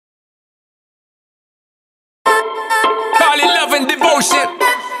emotion.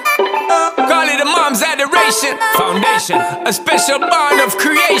 Call it a mom's adoration. Foundation, a special bond of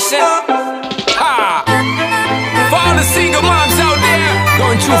creation. Ha! For all the single moms out there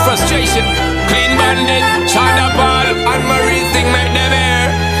going through frustration, Clean Bandit, China Ball, and Marie thing make them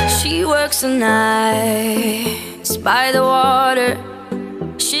air. She works the nights by the water.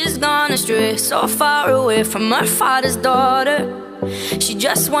 She's gone astray, so far away from her father's daughter. She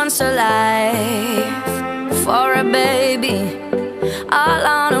just wants her life for a baby. All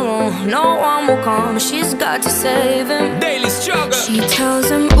on her own, no one will come. She's got to save him. Daily struggle. She tells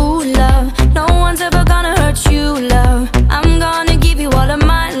him, ooh, love, no one's ever gonna hurt you, love. I'm gonna give you all of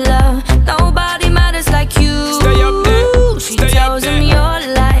my love. Nobody matters like you. Stay up there. She tells him your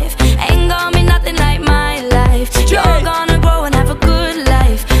life ain't gonna be nothing like my life. You're gonna grow and have a good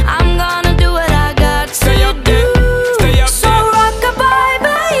life. I'm gonna do what I got to Stay up there. Stay up so there. rockabye,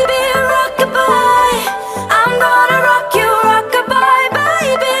 baby, rockabye. I'm gonna rock you, rockabye,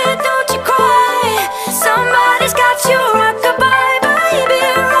 baby. Don't you cry. Somebody's got you, rockabye, baby,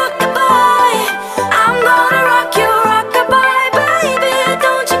 rockabye. I'm gonna rock you, rockabye, baby.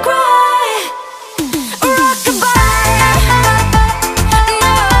 Don't you cry. Rockabye.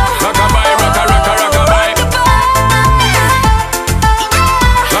 Rockabye, rocka, rocka, rockabye.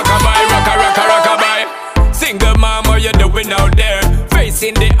 Rockabye, rocka, rocka, rockabye. Single mom, what you doing out there?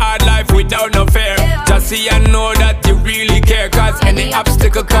 Facing the hard life without no fear. Just see and know that you really care. Cause any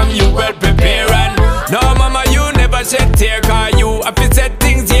obstacle come, you well prepare. And no mama, you never shed tear. Cause you have to set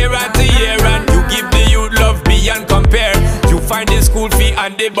things year after year. And you give the youth love beyond compare. You find the school fee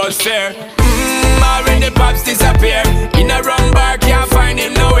and the bus fare. Already the pops disappear. In a wrong bar, can't find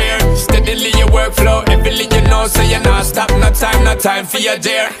him nowhere. Steadily your workflow, everything you know. So you not stop, no time for your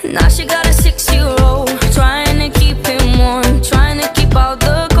dear. Now she got a 6-year-old, trying to keep him warm, trying to keep out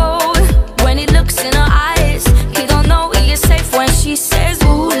the cold. When he looks in her eyes, he don't know he is safe when she says,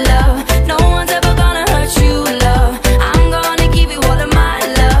 ooh, love, no one's ever gonna hurt you, love. I'm gonna give you all of my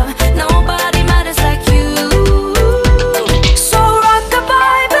love. Nobody matters like you. So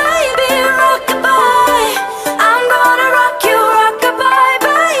rockabye, baby, rockabye. I'm gonna rock you, rockabye,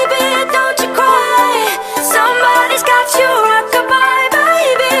 baby. Don't you cry. Somebody's got you, rockabye,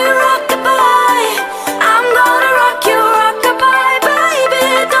 baby, rockabye. I'm gonna rock you, rockabye, baby.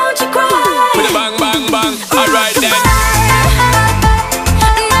 Don't you cry. With a bang, bang, bang. Alright then.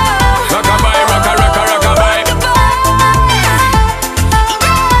 Rockabye, rocka, rocka, rockabye.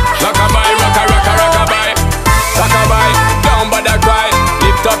 Rockabye, rocka, rocka, rockabye. Rockabye, don't bother cry.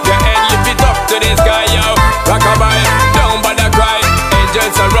 Lift up your head, lift it up to the sky, yo. Rockabye, don't bother cry.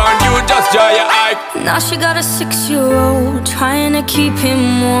 Angels around you, just dry your eye. Now she got a 6-year-old, trying to keep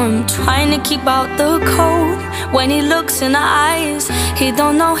him warm, trying to keep out the cold. When he looks in her eyes, he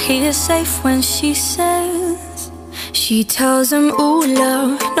don't know he is safe when she says. She tells him, ooh,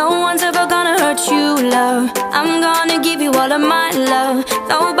 love, no one's ever gonna hurt you, love. I'm gonna give you all of my love.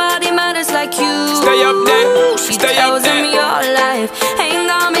 Nobody matters like you. Stay up there, She stay up tells him there. your life ain't